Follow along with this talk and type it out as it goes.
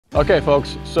Okay,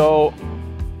 folks, so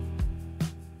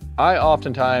I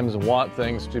oftentimes want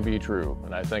things to be true,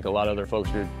 and I think a lot of other folks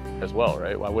do as well,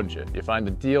 right? Why wouldn't you? You find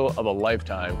the deal of a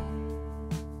lifetime,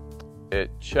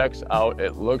 it checks out,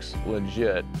 it looks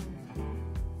legit,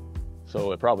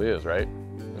 so it probably is, right?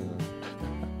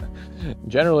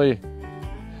 Generally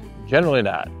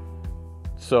not.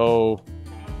 So,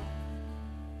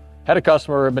 had a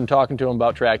customer, I've been talking to him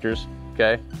about tractors,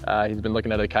 okay? He's been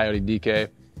looking at a Coyote DK.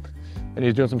 And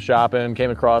he's doing some shopping,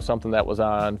 came across something that was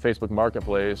on Facebook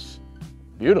Marketplace.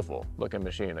 Beautiful looking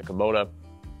machine, a Kubota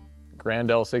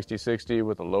Grand L 6060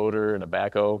 with a loader and a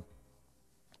backhoe.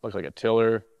 Looks like a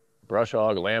tiller, brush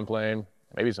hog, a land plane,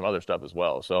 maybe some other stuff as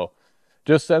well. So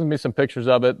just send me some pictures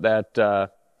of it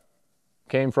that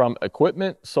came from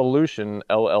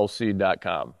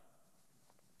equipmentsolutionllc.com.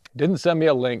 Didn't send me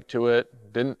a link to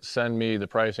it, didn't send me the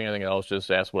pricing, anything else, just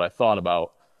asked what I thought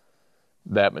about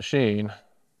that machine.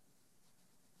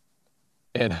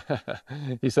 And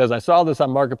he says, I saw this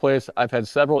on Marketplace. I've had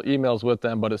several emails with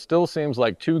them, but it still seems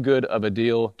like too good of a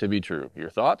deal to be true. Your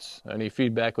thoughts? Any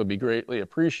feedback would be greatly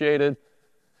appreciated.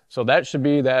 So that should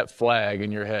be that flag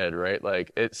in your head, right?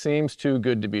 Like, it seems too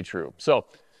good to be true. So,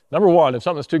 number one, if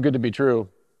something's too good to be true,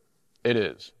 it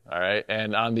is, all right?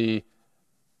 And on the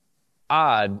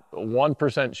odd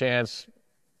 1% chance,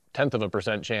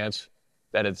 1/10% chance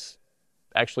that it's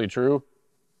actually true,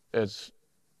 it's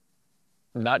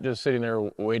not just sitting there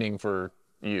waiting for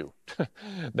you.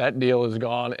 That deal is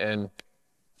gone in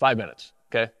 5 minutes,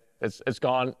 okay? It's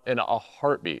gone in a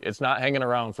heartbeat. It's not hanging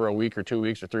around for a week or 2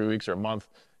 weeks or 3 weeks or a month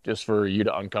just for you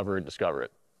to uncover and discover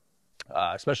it.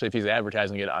 Especially if he's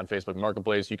advertising it on Facebook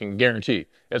Marketplace, you can guarantee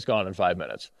it's gone in 5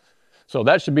 minutes. So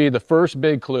that should be the first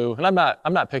big clue. And I'm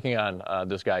not picking on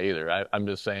this guy either. I'm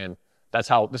just saying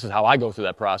this is how I go through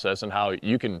that process and how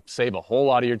you can save a whole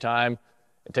lot of your time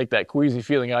and take that queasy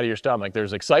feeling out of your stomach.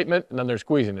 There's excitement and then there's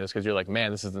queasiness because you're like,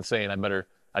 man, this is insane. I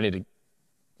need to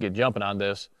get jumping on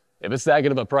this. If it's that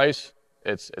good of a price,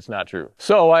 it's not true.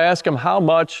 So I asked him how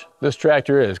much this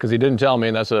tractor is because he didn't tell me,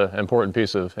 and that's an important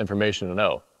piece of information to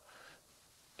know.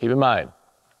 Keep in mind,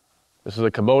 this is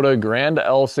a Kubota Grand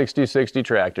L 6060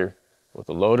 tractor with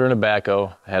a loader and a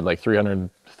backhoe. I had like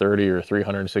 330 or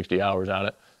 360 hours on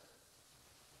it.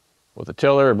 With a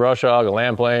tiller, a brush hog, a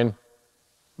land plane.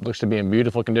 Looks to be in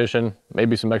beautiful condition.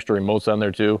 Maybe some extra remotes on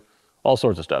there too. All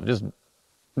sorts of stuff. Just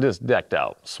decked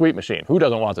out. Sweet machine. Who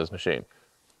doesn't want this machine?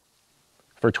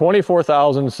 For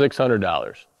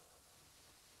 $24,600.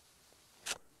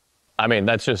 I mean,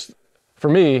 that's just, for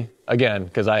me, again,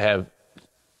 because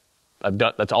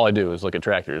that's all I do is look at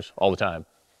tractors all the time.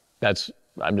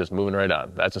 I'm just moving right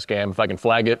on. That's a scam. If I can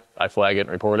flag it, I flag it and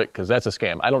report it because that's a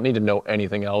scam. I don't need to know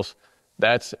anything else.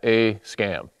 That's a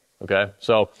scam. Okay?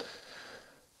 So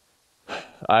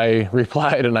I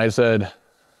replied and I said,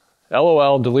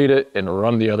 LOL, delete it and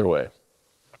run the other way.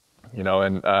 You know,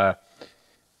 and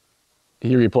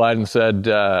he replied and said,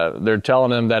 they're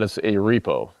telling him that it's a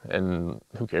repo, and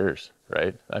who cares,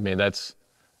 right? I mean, that's,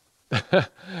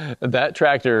 that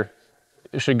tractor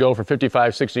should go for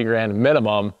 55, 60 grand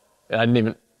minimum.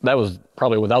 And that was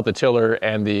probably without the tiller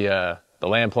and the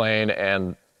land plane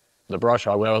and the brush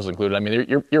hog, what else included. I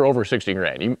mean, you're over 60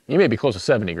 grand. You may be close to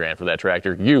 70 grand for that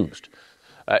tractor used.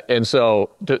 And so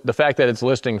the fact that it's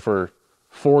listing for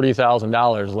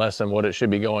 $40,000 less than what it should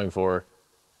be going for,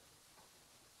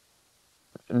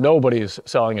 nobody's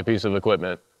selling a piece of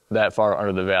equipment that far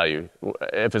under the value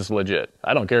if it's legit.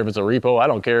 I don't care if it's a repo. I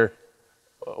don't care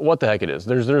what the heck it is.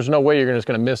 There's no way you're just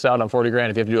going to miss out on 40 grand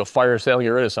if you have to do a fire sale and get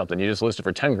rid of something. You just list it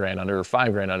for 10 grand under or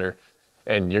 5 grand under,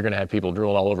 and you're going to have people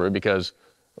drooling all over it because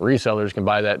resellers can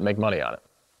buy that and make money on it.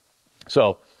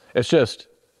 So it's just,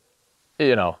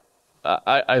 you know,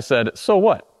 I said, so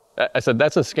what? I said,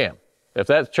 that's a scam. If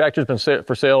that tractor's been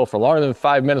for sale for longer than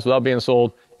 5 minutes without being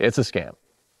sold, it's a scam.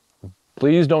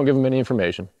 Please don't give them any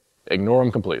information. Ignore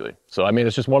them completely. So, I mean,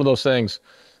 it's just one of those things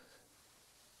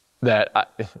that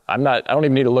I don't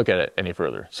even need to look at it any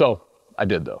further. So I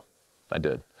did though. I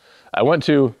did. I went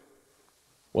to,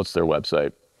 what's their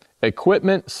website?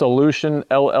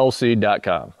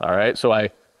 equipmentsolutionllc.com. All right. So I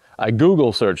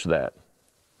Google searched that.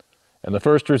 And the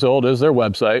first result is their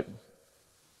website.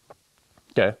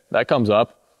 Okay. That comes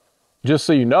up. Just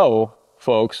so you know,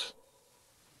 folks,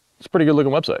 it's a pretty good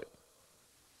looking website.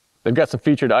 They've got some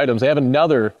featured items. They have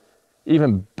another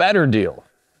even better deal.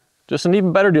 Just an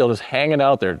even better deal just hanging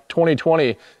out there.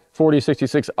 2020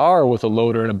 4066R with a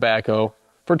loader and a backhoe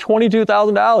for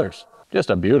 $22,000. Just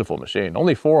a beautiful machine.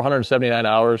 Only 479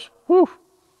 hours. Whew.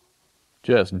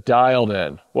 Just dialed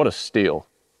in. What a steal.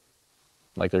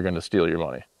 Like they're going to steal your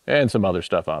money. And some other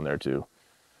stuff on there too.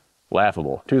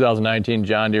 Laughable. 2019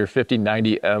 John Deere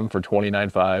 5090M for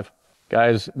 $29,500.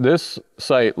 Guys, this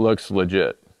site looks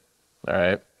legit. All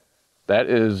right. That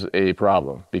is a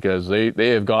problem because they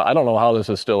have gone, I don't know how this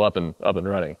is still up and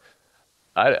running.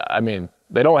 I mean,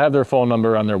 they don't have their phone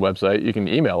number on their website. You can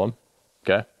email them.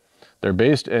 Okay. They're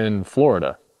based in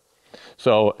Florida.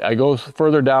 So I go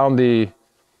further down the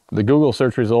Google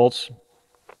search results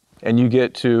and you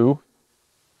get to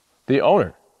the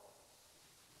owner.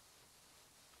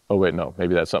 Oh wait, no,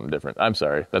 maybe that's something different. I'm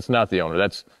sorry, that's not the owner.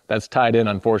 That's tied in,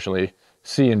 unfortunately,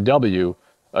 C&W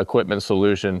Equipment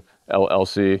Solution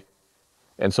LLC.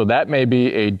 And so that may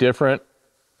be a different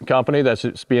company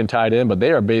that's being tied in, but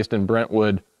they are based in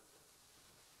Brentwood,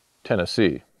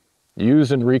 Tennessee.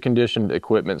 Used and reconditioned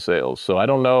equipment sales. So I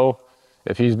don't know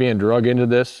if he's being drug into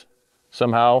this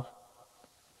somehow,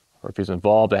 or if he's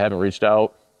involved. I haven't reached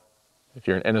out. If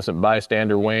you're an innocent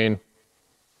bystander, Wayne,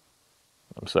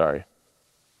 I'm sorry.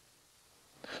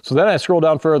 So then I scroll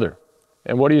down further,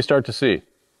 and what do you start to see?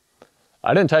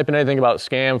 I didn't type in anything about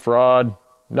scam, fraud,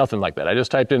 nothing like that. I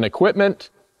just typed in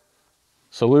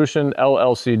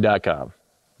equipmentsolutionllc.com,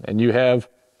 and you have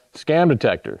scam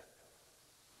detector.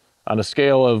 On a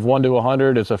scale of 1 to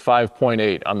 100, it's a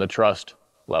 5.8 on the trust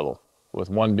level, with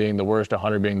 1 being the worst,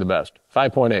 100 being the best.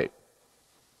 5.8.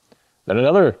 Then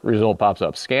another result pops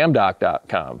up,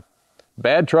 scamdoc.com.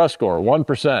 Bad trust score,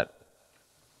 1%.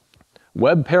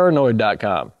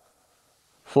 Webparanoid.com.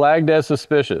 Flagged as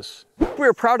suspicious. We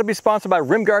are proud to be sponsored by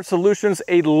Rimguard Solutions,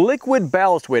 a liquid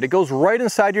ballast weight. It goes right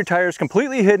inside your tires,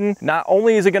 completely hidden. Not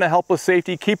only is it going to help with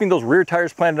safety, keeping those rear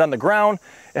tires planted on the ground,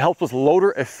 it helps with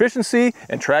loader efficiency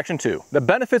and traction too. The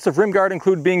benefits of Rimguard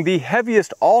include being the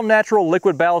heaviest all-natural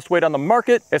liquid ballast weight on the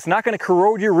market. It's not going to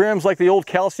corrode your rims like the old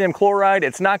calcium chloride.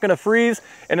 It's not going to freeze,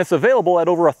 and it's available at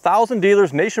over 1,000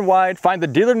 dealers nationwide. Find the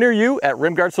dealer near you at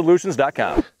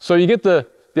rimguardsolutions.com. So you get the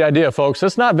idea, folks.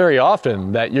 It's not very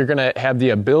often that you're going to have the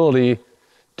ability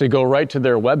to go right to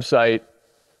their website,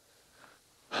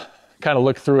 kind of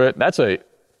look through it. That's what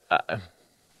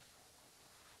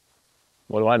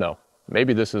do I know?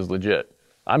 Maybe this is legit.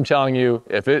 I'm telling you,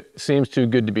 if it seems too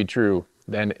good to be true,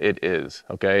 then it is,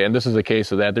 okay? And this is a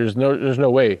case of that. There's no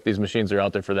way these machines are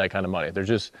out there for that kind of money. There's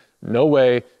just no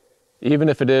way. Even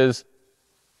if it is,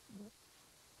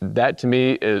 that to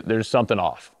me, there's something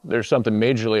off. There's something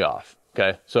majorly off.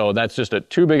 Okay, so that's just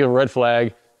too big of a red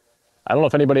flag. I don't know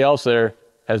if anybody else there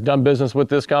has done business with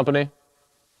this company,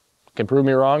 can prove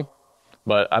me wrong,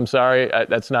 but I'm sorry,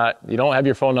 that's not, you don't have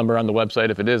your phone number on the website.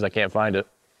 If it is, I can't find it.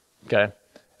 Okay,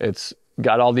 it's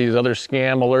got all these other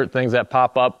scam alert things that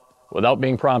pop up without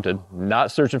being prompted,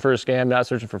 not searching for a scam, not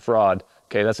searching for fraud.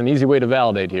 Okay, that's an easy way to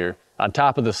validate here on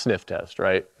top of the sniff test,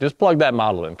 right? Just plug that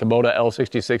model in, Kubota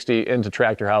L6060 into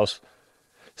Tractor House,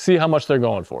 see how much they're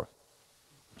going for.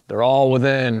 They're all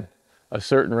within a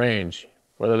certain range,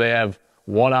 whether they have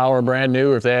 1 hour brand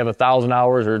new or if they have 1,000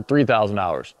 hours or 3,000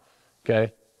 hours,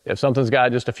 okay? If something's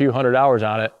got just a few hundred hours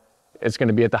on it, it's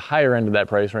gonna be at the higher end of that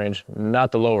price range,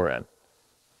 not the lower end.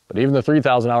 But even the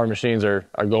 3,000 hour machines are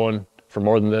going for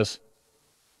more than this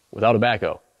without a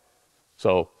backhoe.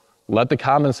 So let the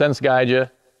common sense guide you.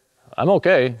 I'm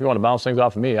okay if you wanna bounce things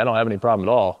off of me, I don't have any problem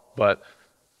at all, but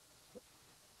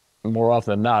more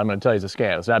often than not, I'm gonna tell you it's a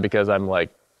scam. It's not because I'm like,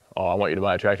 oh, I want you to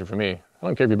buy a tractor from me. I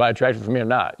don't care if you buy a tractor from me or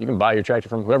not. You can buy your tractor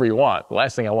from whoever you want. The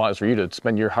last thing I want is for you to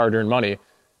spend your hard-earned money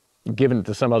giving it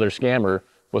to some other scammer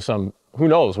with some, who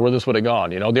knows where this would have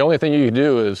gone. You know, the only thing you can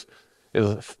do is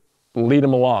lead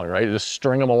them along, right? Just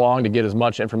string them along to get as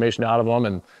much information out of them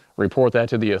and report that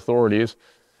to the authorities.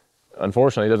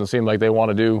 Unfortunately, it doesn't seem like they want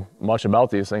to do much about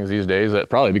these things these days,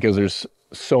 probably because there's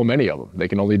so many of them. They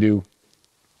can only do,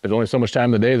 there's only so much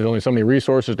time in the day, there's only so many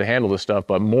resources to handle this stuff,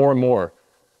 but more and more,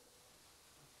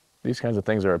 these kinds of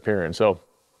things are appearing. So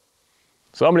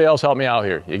somebody else help me out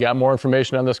here. You got more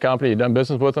information on this company, you've done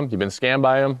business with them, you've been scammed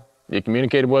by them, you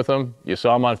communicated with them, you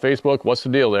saw them on Facebook, what's the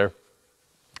deal there?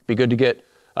 Be good to get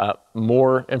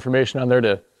more information on there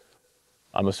to,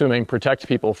 I'm assuming, protect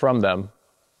people from them,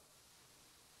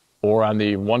 or on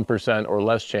the 1% or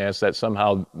less chance that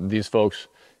somehow these folks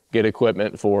get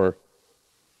equipment for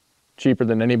cheaper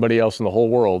than anybody else in the whole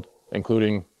world,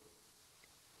 including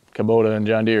Kubota and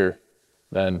John Deere,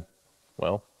 then,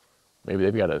 well, maybe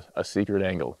they've got a secret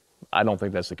angle. I don't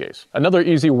think that's the case. Another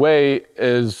easy way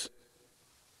is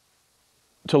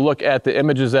to look at the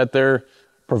images that they're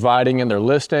providing in their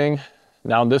listing.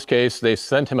 Now, in this case, they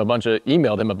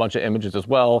emailed him a bunch of images as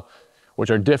well,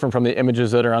 which are different from the images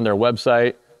that are on their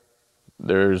website.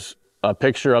 There's a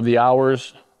picture of the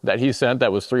hours that he sent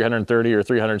that was 330 or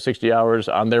 360 hours.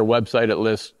 On their website, it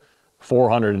lists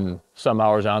 400 and some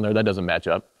hours on there. That doesn't match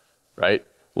up, right?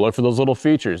 look for those little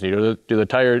features. Do the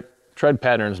tire tread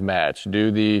patterns match?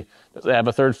 Does it have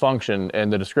a third function in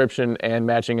the description and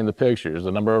matching in the pictures?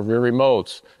 The number of rear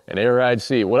remotes, an air ride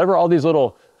seat, whatever all these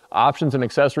little options and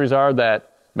accessories are,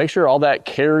 that make sure all that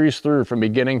carries through from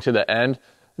beginning to the end.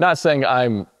 Not saying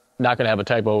I'm not going to have a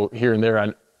typo here and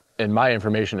there in my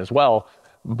information as well,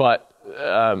 but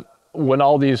when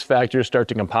all these factors start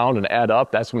to compound and add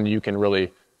up, that's where you can really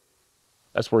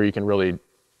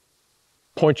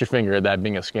point your finger at that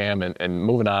being a scam and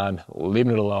moving on,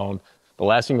 leaving it alone. The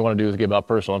last thing you want to do is give out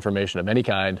personal information of any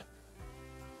kind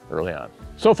early on.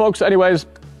 So folks, anyways,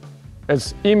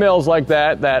 it's emails like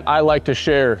that I like to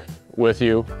share with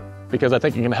you because I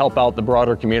think it can help out the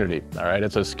broader community. All right,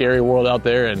 it's a scary world out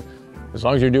there, and as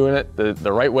long as you're doing it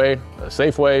the right way, a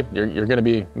safe way, you're going to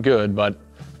be good. But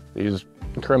these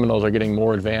criminals are getting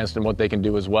more advanced in what they can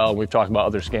do as well. We've talked about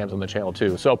other scams on the channel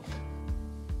too. So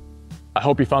I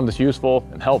hope you found this useful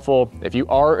and helpful. If you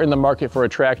are in the market for a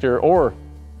tractor or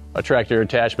a tractor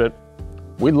attachment,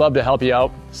 we'd love to help you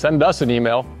out. Send us an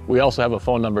email. We also have a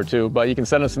phone number too, but you can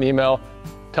send us an email.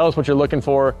 Tell us what you're looking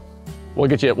for. We'll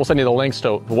send you the links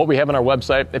to what we have on our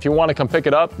website. If you want to come pick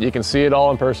it up, you can see it all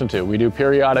in person too. We do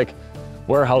periodic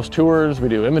warehouse tours. We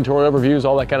do inventory overviews,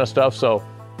 all that kind of stuff. So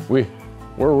we're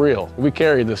real. We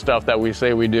carry the stuff that we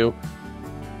say we do.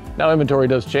 Now inventory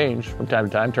does change from time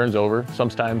to time, turns over.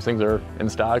 Sometimes things are in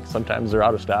stock, sometimes they're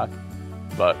out of stock,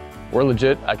 but we're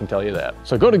legit, I can tell you that.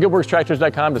 So go to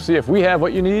goodworkstractors.com to see if we have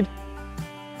what you need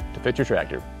to fit your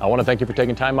tractor. I want to thank you for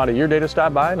taking time out of your day to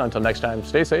stop by, and until next time,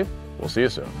 stay safe. We'll see you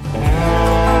soon.